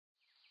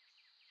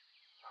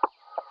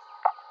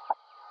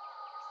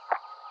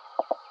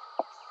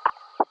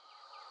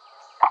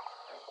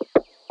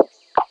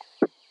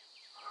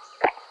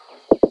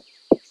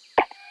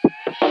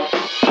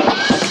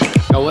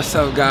Yo, what's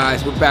up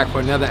guys? We're back for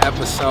another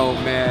episode,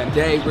 man.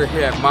 Today we're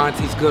here at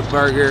Monty's Good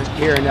Burger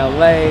here in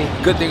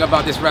LA. Good thing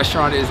about this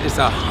restaurant is it's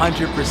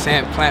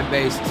 100%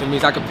 plant-based. So it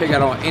means I can pick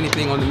out on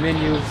anything on the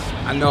menu.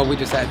 I know we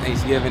just had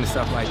Thanksgiving and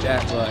stuff like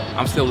that, but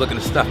I'm still looking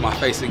to stuff my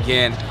face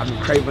again. I've been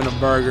craving a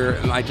burger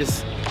and like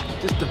just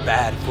the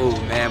bad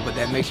food, man, but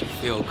that makes you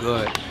feel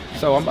good.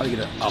 So I'm about to get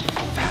a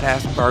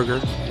fat-ass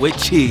burger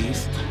with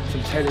cheese,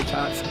 some tater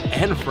tots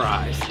and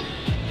fries,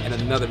 and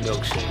another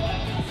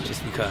milkshake,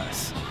 just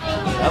because.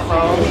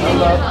 Hello,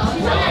 hello,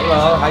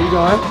 hello, how you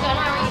doing? Good,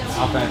 how are you?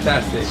 Oh,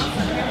 fantastic.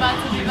 You're about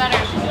to be better.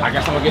 I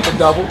guess I'm gonna get the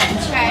double.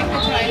 Okay, good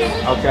choice.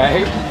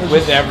 Okay,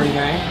 with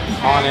everything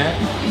on it.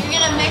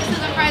 You're gonna mix with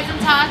the fries and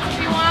tots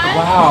if you want.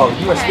 Wow,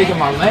 you are speaking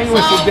my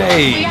language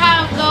today. We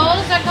have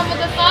those that come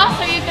with the sauce,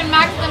 or you can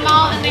max them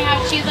out and they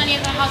have cheese,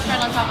 onions, and house bread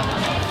on top of them.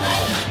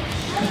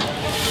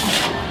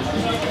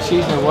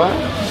 Cheese and what?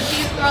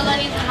 Cheese, grilled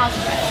onions, and house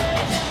bread.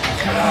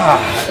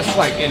 God, it's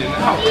like in and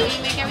out. We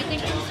make everything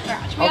from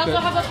scratch. We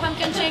also have a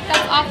pumpkin shake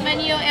that's off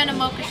menu and a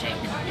mocha shake.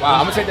 Wow,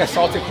 I'm gonna take that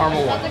salted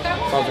caramel one. Salted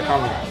caramel? Salted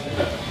caramel.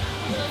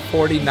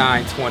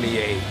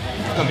 $49.28.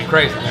 It's gonna be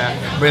crazy,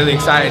 man. Really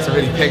excited to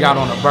really pick out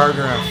on a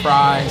burger and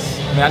fries.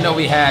 I mean, I know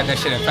we had that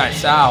shit at Fat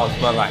Sal's,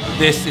 but like,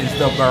 this is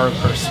the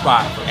burger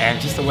spot.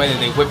 And just the way that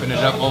they whipping it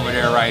up over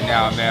there right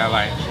now, man,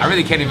 like, I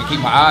really can't even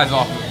keep my eyes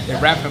off it.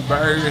 They're wrapping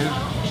burgers,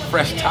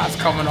 fresh tots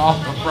coming off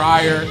the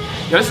fryer.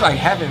 Yo, this is like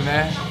heaven,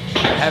 man.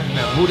 Heaven,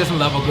 man. Who doesn't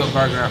love a good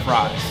burger and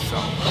fries? So,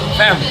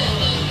 family.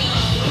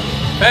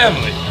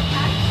 Family.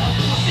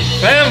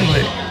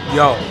 Family.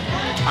 Yo,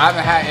 I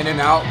haven't had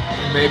In-N-Out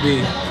in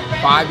maybe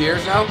 5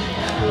 years now.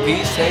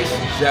 These taste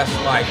just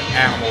like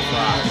animal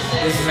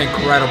fries. This is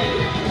incredible.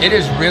 It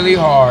is really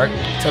hard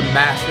to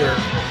master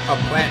a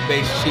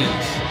plant-based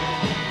cheese.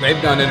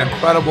 They've done an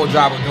incredible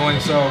job of doing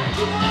so.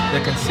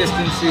 The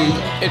consistency,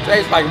 it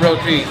tastes like real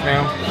cheese,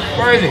 man.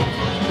 Crazy.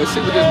 Let's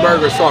see what this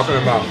burger is talking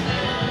about.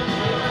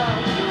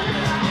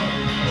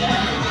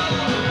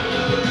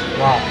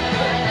 Wow.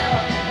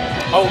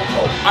 Oh,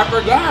 I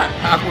forgot.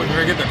 I was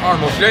gonna get the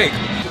caramel shake.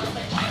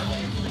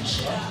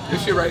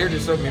 This shit right here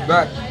just took me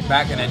back.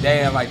 Back in the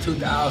day in like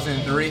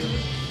 2003,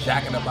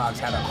 Jack in the Box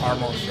had a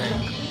caramel shake.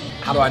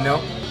 How do I know?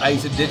 I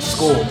used to ditch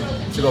school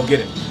to go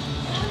get it.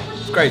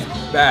 It's crazy,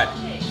 bad.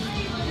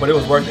 But it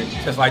was worth it,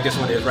 just like this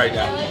one is right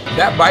now.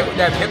 That bite with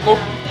that pickle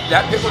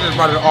just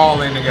brought it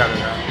all in together,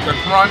 man. The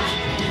crunch,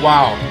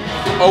 wow.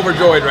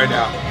 Overjoyed right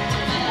now.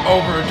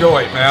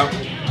 Overjoyed,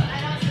 man.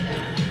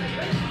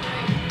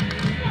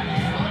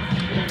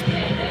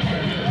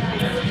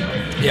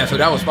 Yeah, so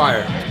that was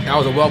fire. That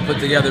was a well put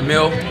together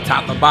meal,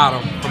 top to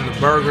bottom, from the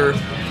burger,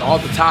 all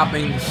the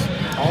toppings,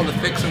 all the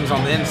fixings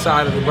on the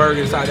inside of the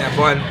burger, inside that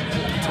bun,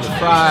 to the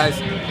fries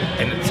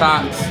and the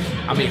tots.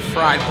 I mean,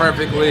 fried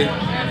perfectly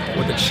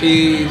with the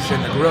cheese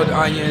and the grilled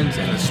onions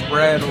and the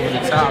spread over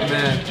the top,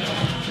 man.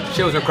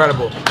 Shit was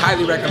incredible.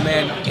 Highly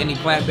recommend any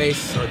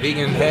plant-based or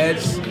vegan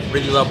heads.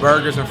 Really love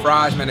burgers and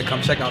fries, man, to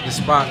come check out this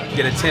spot.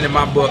 Get a 10 in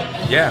my book.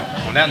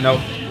 Yeah, on that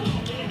note,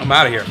 I'm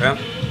out of here, fam.